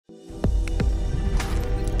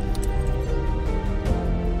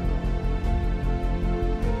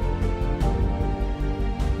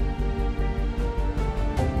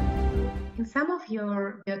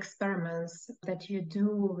your experiments that you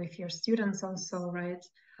do with your students also, right?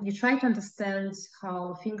 You try to understand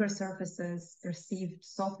how finger surfaces perceive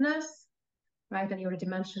softness, right? And you already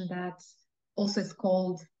mentioned that also it's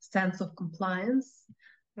called sense of compliance,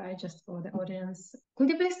 right? Just for the audience. Could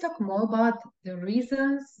you please talk more about the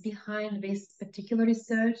reasons behind this particular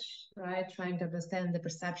research, right? Trying to understand the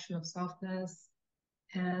perception of softness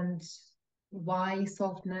and why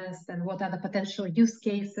softness and what are the potential use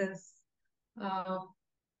cases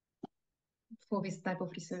for this type of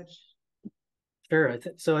research? Sure.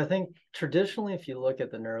 So I think traditionally, if you look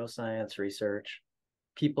at the neuroscience research,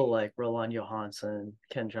 people like Roland Johansson,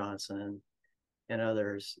 Ken Johnson, and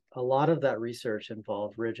others, a lot of that research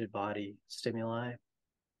involved rigid body stimuli,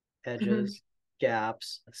 edges,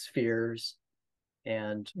 gaps, spheres,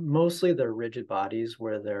 and mostly they're rigid bodies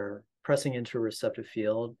where they're pressing into a receptive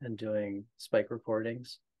field and doing spike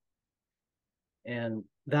recordings. And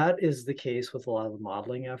that is the case with a lot of the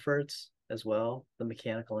modeling efforts as well. The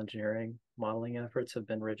mechanical engineering modeling efforts have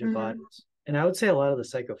been rigid bodies. And I would say a lot of the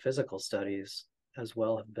psychophysical studies as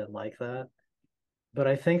well have been like that. But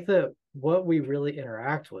I think that what we really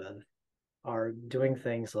interact with are doing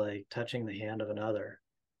things like touching the hand of another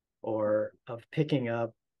or of picking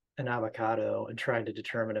up an avocado and trying to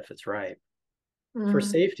determine if it's ripe for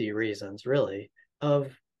safety reasons, really,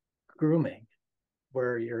 of grooming,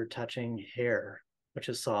 where you're touching hair, which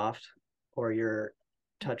is soft, or you're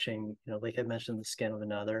touching, like I mentioned, the skin of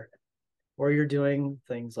another, or you're doing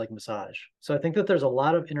things like massage. So I think that there's a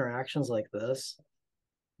lot of interactions like this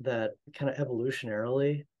that kind of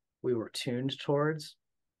evolutionarily we were tuned towards.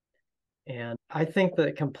 And I think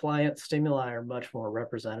that compliant stimuli are much more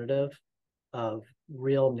representative of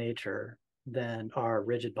real nature than our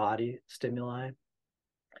rigid body stimuli.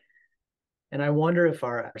 And I wonder if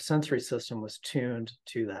our sensory system was tuned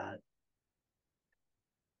to that.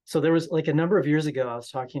 So there was like a number of years ago, I was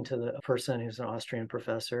talking to the person who's an Austrian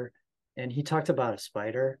professor, and he talked about a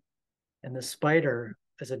spider. And the spider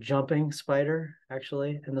is a jumping spider,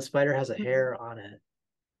 actually, and the spider has a hair on it.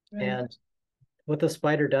 Right. And what the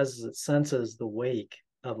spider does is it senses the wake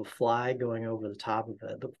of a fly going over the top of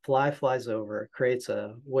it. The fly flies over, creates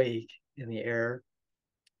a wake in the air.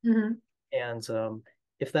 And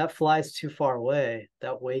if that flies too far away,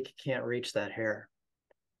 that wake can't reach that hair.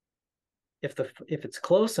 If it's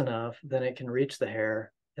close enough, then it can reach the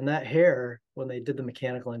hair. And that hair, when they did the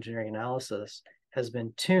mechanical engineering analysis, has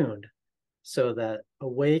been tuned so that a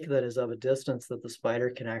wake that is of a distance that the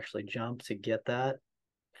spider can actually jump to get that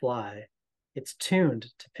fly, it's tuned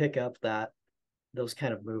to pick up those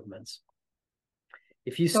kind of movements.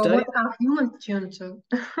 If you study, what are humans tuned to?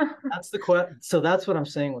 That's the question. So that's what I'm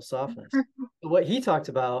saying with softness. What he talked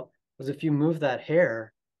about was if you move that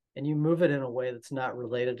hair and you move it in a way that's not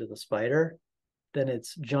related to the spider, then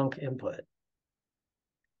it's junk input.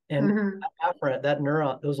 And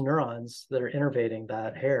those neurons that are innervating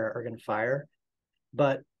that hair are going to fire,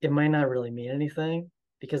 but it might not really mean anything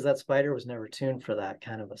because that spider was never tuned for that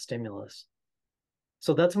kind of a stimulus.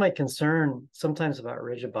 So that's my concern sometimes about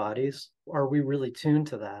rigid bodies. Are we really tuned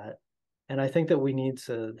to that? And I think that we need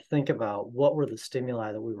to think about what were the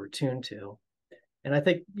stimuli that we were tuned to. And I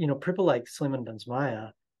think, people like Sliman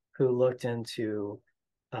Benzmaya, who looked into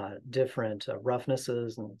different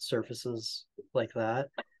roughnesses and surfaces like that,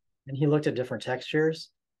 and he looked at different textures,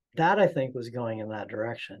 that I think was going in that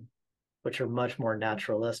direction, which are much more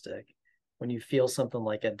naturalistic. When you feel something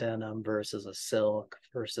like a denim versus a silk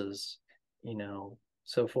versus,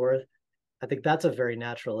 so forth, I think that's a very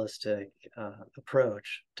naturalistic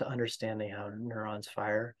approach to understanding how neurons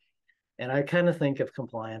fire. And I kind of think of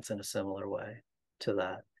compliance in a similar way to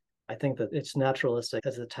that. I think that it's naturalistic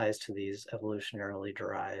as it ties to these evolutionarily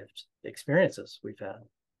derived experiences we've had.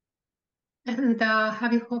 And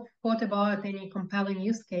have you thought about any compelling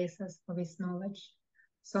use cases for this knowledge?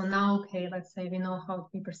 So now, okay, let's say we know how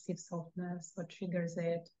we perceive softness, what triggers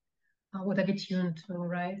it, what are we tuned to,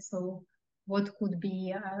 right? So what could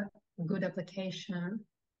be a good application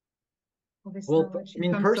of this knowledge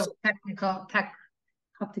in terms of technical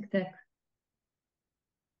haptic tech?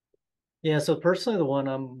 Yeah, so personally, the one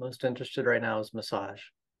I'm most interested right now is massage.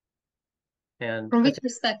 And from which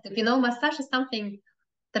perspective? Massage is something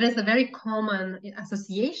that is a very common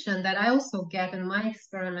association that I also get in my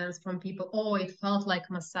experiments from people. Oh, it felt like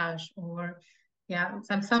massage, or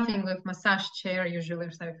something with massage chair usually,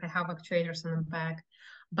 so if I have actuators on the back.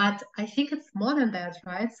 But I think it's more than that,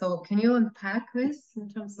 right? So can you unpack this in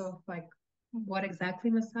terms of like what exactly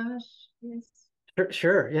massage is?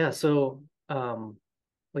 Sure. Yeah. So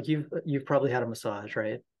like you've probably had a massage,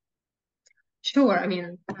 right? Sure. I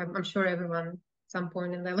mean, I'm sure everyone at some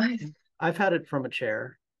point in their life. I've had it from a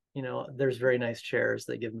chair. there's very nice chairs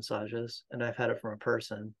that give massages, and I've had it from a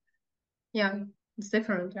person. Yeah, it's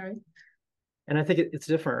different, right? And I think it's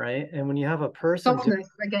different, right? And when you have a person Softness,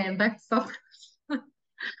 again, back to softness.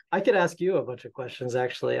 I could ask you a bunch of questions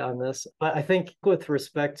actually on this, but I think with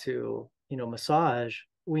respect to, massage,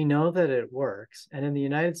 we know that it works. And in the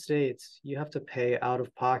United States, you have to pay out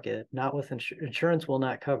of pocket, not with insurance will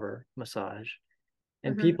not cover massage.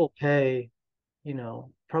 And people pay,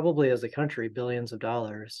 probably as a country, billions of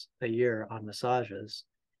dollars a year on massages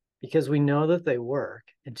because we know that they work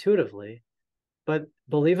intuitively. But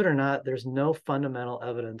believe it or not, there's no fundamental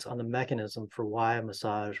evidence on the mechanism for why a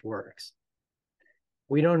massage works.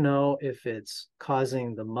 We don't know if it's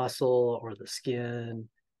causing the muscle or the skin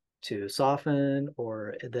to soften,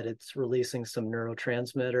 or that it's releasing some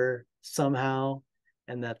neurotransmitter somehow,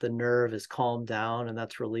 and that the nerve is calmed down and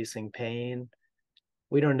that's releasing pain.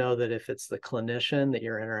 We don't know that if it's the clinician that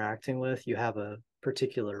you're interacting with, you have a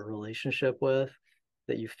particular relationship with,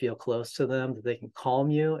 that you feel close to them, that they can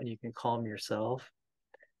calm you and you can calm yourself.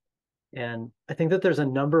 And I think that there's a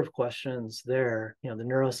number of questions there, the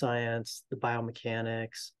neuroscience, the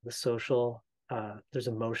biomechanics, the social, there's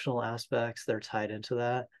emotional aspects that are tied into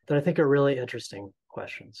that I think are really interesting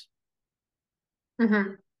questions.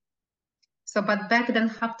 So, but back then,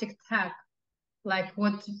 haptic tech, like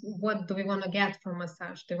what do we want to get from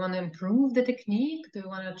massage? Do we want to improve the technique? Do we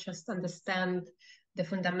want to just understand the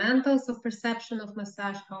fundamentals of perception of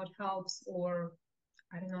massage, how it helps? Or,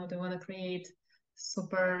 I don't know, do we want to create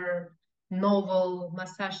super novel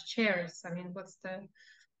massage chairs? I mean, what's the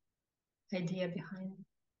idea behind it?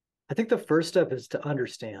 I think the first step is to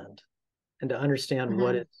understand, and to understand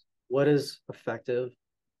what is effective.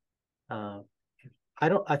 I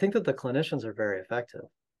think that the clinicians are very effective,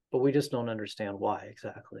 but we just don't understand why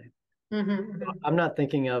exactly. I'm not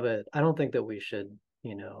thinking of it. I don't think that we should,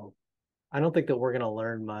 I don't think that we're going to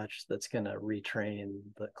learn much that's going to retrain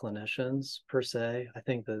the clinicians per se. I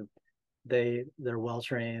think that they're well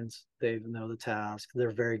trained, they know the task,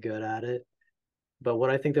 they're very good at it. But what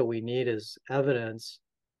I think that we need is evidence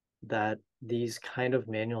that these kind of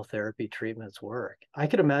manual therapy treatments work. I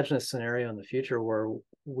could imagine a scenario in the future where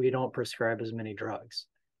we don't prescribe as many drugs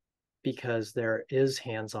because there is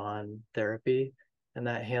hands-on therapy, and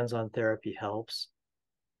that hands-on therapy helps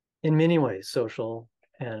in many ways, social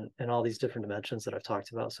and all these different dimensions that I've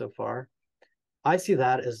talked about so far. I see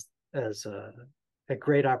that as a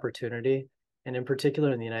great opportunity, and in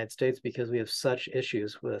particular in the United States, because we have such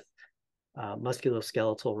issues with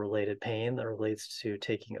musculoskeletal related pain that relates to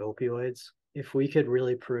taking opioids. If we could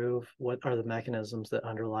really prove what are the mechanisms that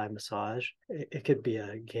underlie massage, it could be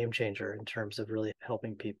a game changer in terms of really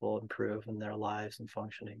helping people improve in their lives and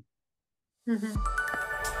functioning.